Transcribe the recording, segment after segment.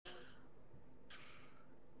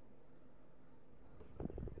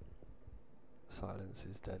Silence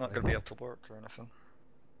is dead. Not gonna be able to work or anything.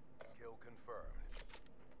 Kill confirmed.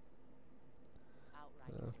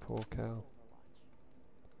 Poor cow.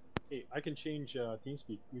 Hey, I can change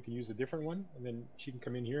TeamSpeak. You can use a different one, and then she can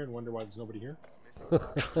come in here and wonder why there's nobody here.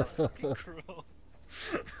 That's fucking cruel.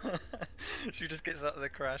 She just gets out of the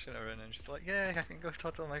crash and everything, and she's like, "Yeah, I can go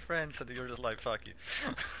talk to all my friends," and you're just like, "Fuck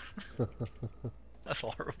you." That's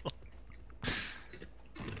horrible.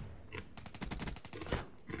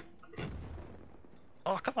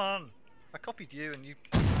 Oh, come on! I copied you and you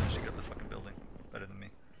managed to get up the fucking building. Better than me.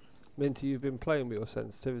 Minty, you've been playing with your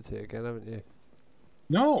sensitivity again, haven't you?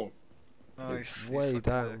 No! Oh, It's he's way fucking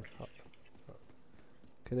down. dick.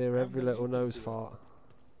 Can hear I every haven't little done anything nose to it. fart.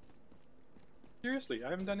 Seriously, I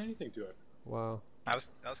haven't done anything to it. Wow. I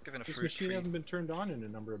was given a This fruit machine treat. hasn't been turned on in a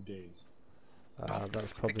number of days.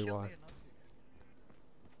 That's probably why.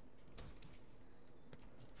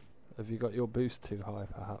 Have you got your boost too high,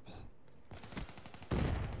 perhaps?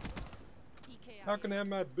 How can I have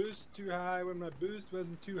my boost too high when my boost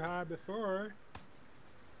wasn't too high before?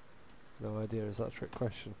 No idea. Is that a trick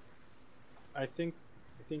question? I think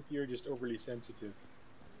you're just overly sensitive.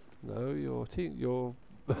 No, your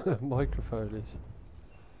microphone is.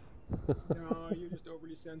 No, you're just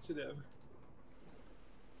overly sensitive.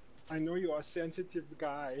 I know you're a sensitive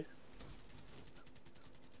guy.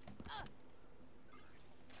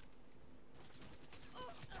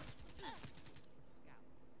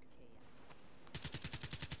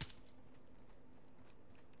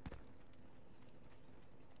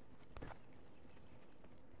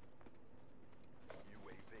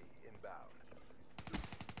 UAV inbound.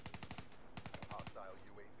 Hostile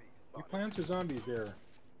UAV You spotted. plants or zombies there?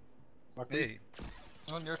 Buckley? Hey,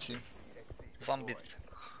 on your team. XD Zombie. deployed.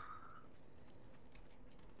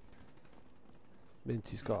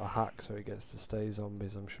 Minty's got a hack, so he gets to stay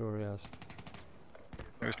zombies. I'm sure he has.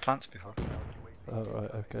 There was plants before. Hostile UAV Oh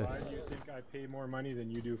right, okay. Why do you think I pay more money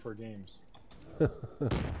than you do for games? Because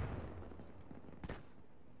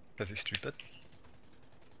he's stupid.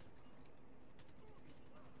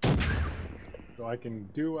 So I can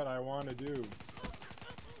do what I want to do.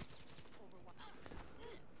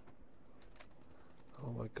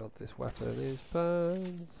 Oh my god, this weapon is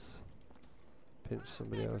burns. Pinch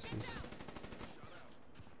somebody else's.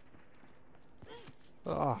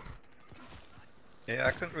 Ah, Yeah,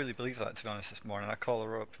 I couldn't really believe that, to be honest, this morning. I call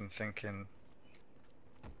her up and thinking,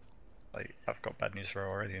 like, I've got bad news for her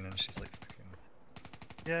already, and then she's like, fucking,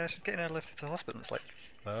 yeah, she's getting airlifted to the hospital. It's like,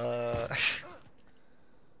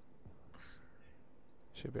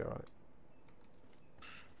 should be alright.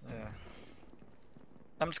 yeah.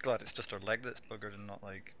 I'm just glad it's just her leg that's buggered and not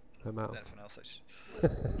like Her mouth. anything else.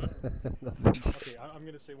 Nothing. Okay, I'm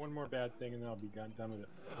gonna say one more bad thing and then I'll be done with it.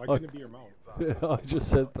 Why Okay. couldn't it be your mouth? Yeah, I just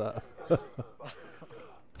said that.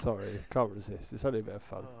 Sorry, can't resist. It's only a bit of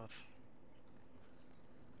fun.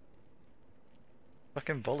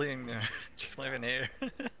 Fucking bullying me. Just not even here.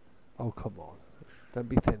 Oh come on, don't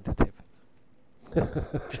be tentative.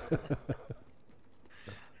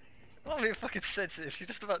 Not being fucking sensitive. She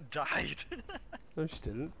just about died. No, she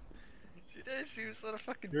didn't. She did. She was on a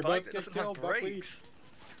fucking You're bike about to that get doesn't have killed, Buckley. brakes.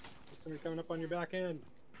 Somebody coming up on your back end.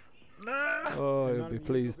 No. Oh, And he'll not be in a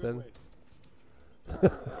pleased good then. way.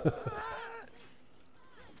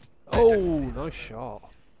 Oh, nice shot.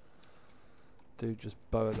 Dude just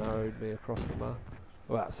bow and arrowed me across the map.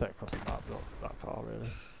 Well, I say across the map, not that far really.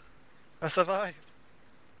 I survived.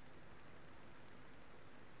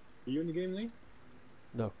 Are you in the game, Lee?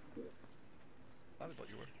 No. That was what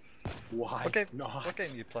you were. Why What game? not? What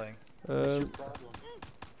game are you playing? What's your Um, problem?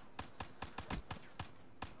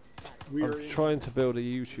 I'm trying to build a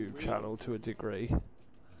YouTube channel to a degree,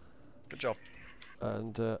 Good job.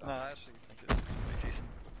 and No, I actually think it's pretty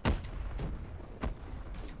decent.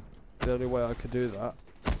 the only way I could do that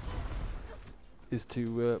is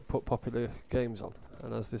to put popular games on.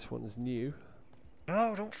 And as this one's new,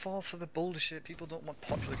 No, don't fall for the bullshit. People don't want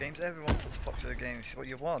popular games. Everyone puts popular games. What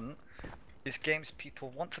you want is games people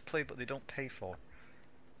want to play but they don't pay for.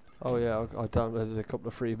 oh yeah, I downloaded a couple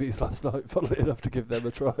of freebies last night, funnily enough, to give them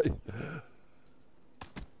a try. In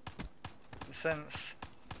the sense,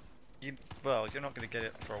 well, you're not going to get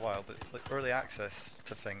it for a while, but like, early access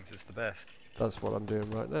to things is the best. That's what I'm doing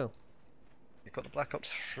right now. You've got the Black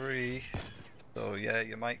Ops 3, so yeah,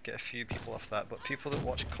 you might get a few people off that, but people that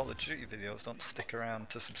watch Call of Duty videos don't stick around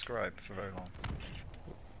to subscribe for very long.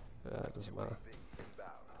 Yeah, it doesn't matter. UAV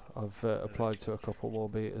inbound. I've applied to a couple more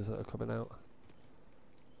betas that are coming out.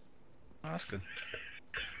 Oh, that's good.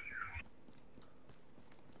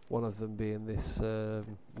 One of them being this new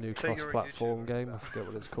So you're a cross-platform YouTuber. game. I forget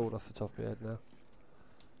what it's called off the top of my head now.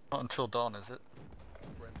 Not until dawn, is it?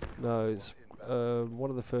 No, it's one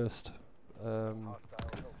of the first Hostile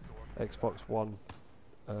Hellstorm Xbox One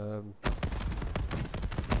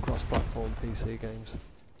cross-platform PC games.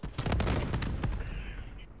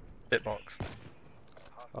 Bitbox.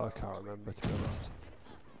 I can't remember, to be honest.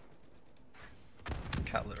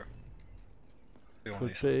 Cat litter. The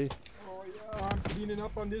Could only be. Oh yeah, I'm cleaning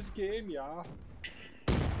up on this game, yeah.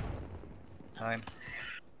 time.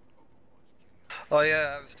 Oh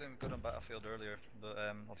yeah, I was doing good on Battlefield earlier, but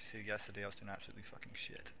obviously yesterday I was doing absolutely fucking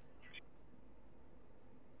shit.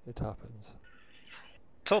 It happens.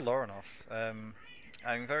 Told Lauren off. I'm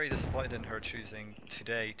very disappointed in her choosing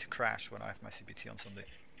today to crash when I have my CBT on Sunday.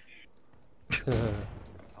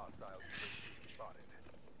 hostile UAV spotted.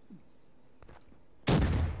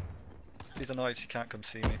 She's annoyed she can't come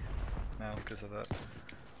see me now because of that.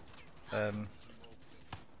 What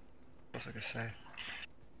was I gonna say?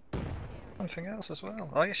 Something else as well.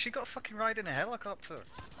 Oh yeah, she got fucking ride in a helicopter.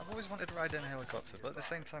 I've always wanted to ride in a helicopter, but at the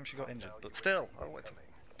same time she got injured. But still, I wanted to.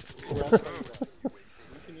 We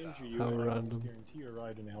can injure you. How and I random. guarantee you a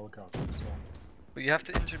ride in a helicopter. So But you have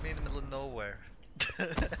to injure me in the middle of nowhere.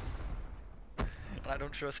 And I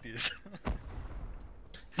don't trust you.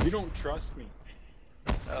 you don't trust me.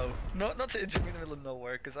 No, not to injure me in the middle of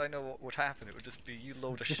nowhere, because I know what would happen. It would just be you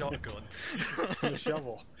load a shotgun. And a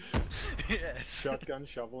shovel. Yes. Shotgun,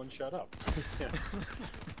 shovel, and shut up. Yes.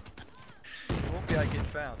 It won't be I get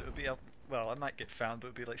found. It would be well, I might get found, but it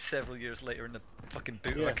would be like several years later in the fucking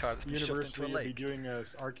boot of a Yes, car that's been shoved into a university will be lake. doing an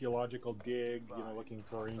archaeological dig, you know, looking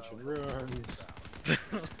for ancient ruins.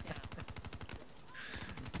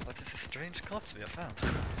 What is a strange corpse we have found?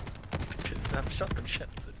 Damn shotgun shells.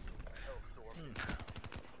 Hellstorm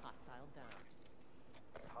Hostile down.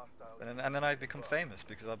 hostile And then I'd become famous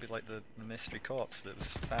because I'd be like the mystery corpse that was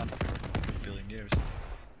found after a billion years.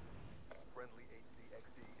 friendly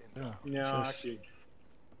HCXD inbound. Yeah, So it's- actually,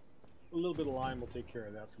 a little bit of lime will take care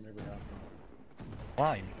of that from every half an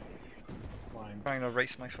Lime. hour. Lime. Trying to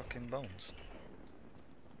erase my fucking bones.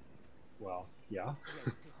 Well, yeah. Ready to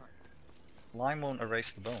hunt. Lime won't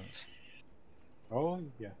erase the bones. Oh,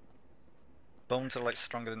 yeah. Bones are like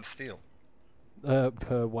stronger than steel.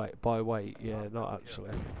 Per weight, by weight, yeah, not actually.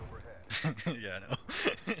 Overhead. Yeah, I know.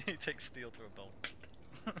 He takes steel to a bone.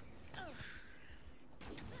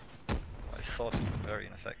 My sword is very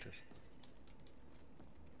ineffective.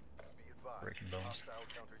 Be advised, Breaking bones. hostile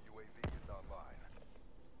counter UAV is online.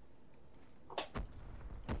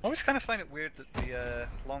 I always kind of find it weird that the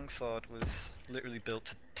longsword was literally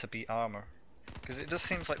built to beat armor, because it just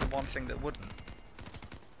seems like the one thing that wouldn't.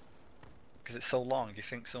 Because it's so long, you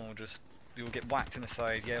think someone will you'll get whacked in the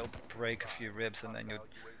side, yeah, it'll break a few ribs, and then you'll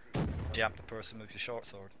Hostile UAV jab the person with your short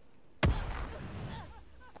sword.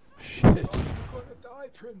 Shit. You're gonna die,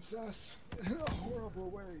 princess, in a horrible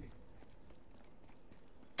way.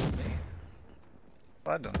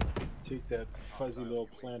 What I've done. Take that fuzzy little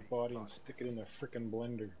plant body and stick it in a frickin'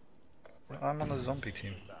 blender. I'm on the zombie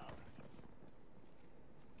team.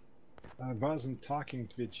 I wasn't talking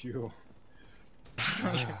with you.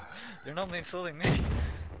 You're not insulting me.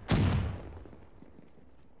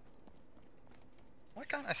 Why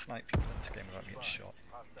can't I snipe people in this game without getting shot?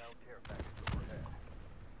 hostile care package overhead.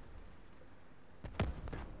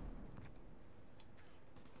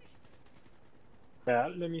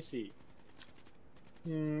 Well, let me see.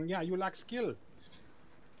 Yeah, you lack skill.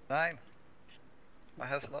 9. I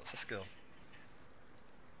has lots of skill.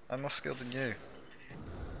 I'm more skilled than you.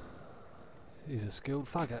 He's a skilled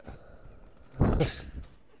faggot. Friendly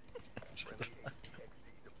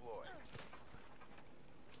HCXD deployed.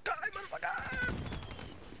 Die, motherfucker!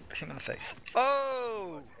 Hit him in the face.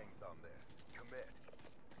 Oh! Much hangs on this. Commit.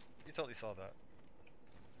 You totally saw that.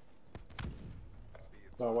 Be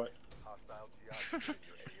Oh, what? advised, hostile GI in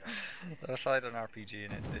your AO. I fired an RPG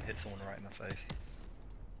and it hit someone right in the face.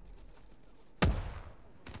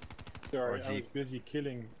 Sorry, Or I Z. was busy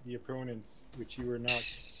killing the opponents, which you were not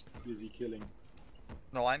busy killing.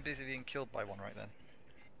 No, I'm busy being killed by one right then.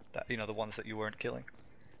 That, you know, the ones that you weren't killing.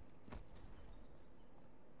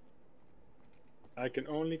 I can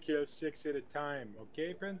only kill 6 at a time,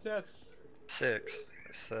 okay, princess? 6.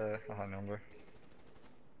 It's a high number.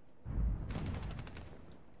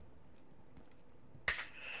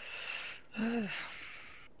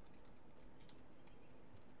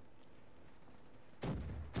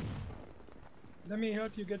 Let me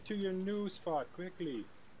help you get to your new spot quickly.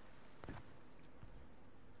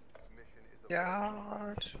 Mission is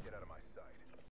Yeah. Get out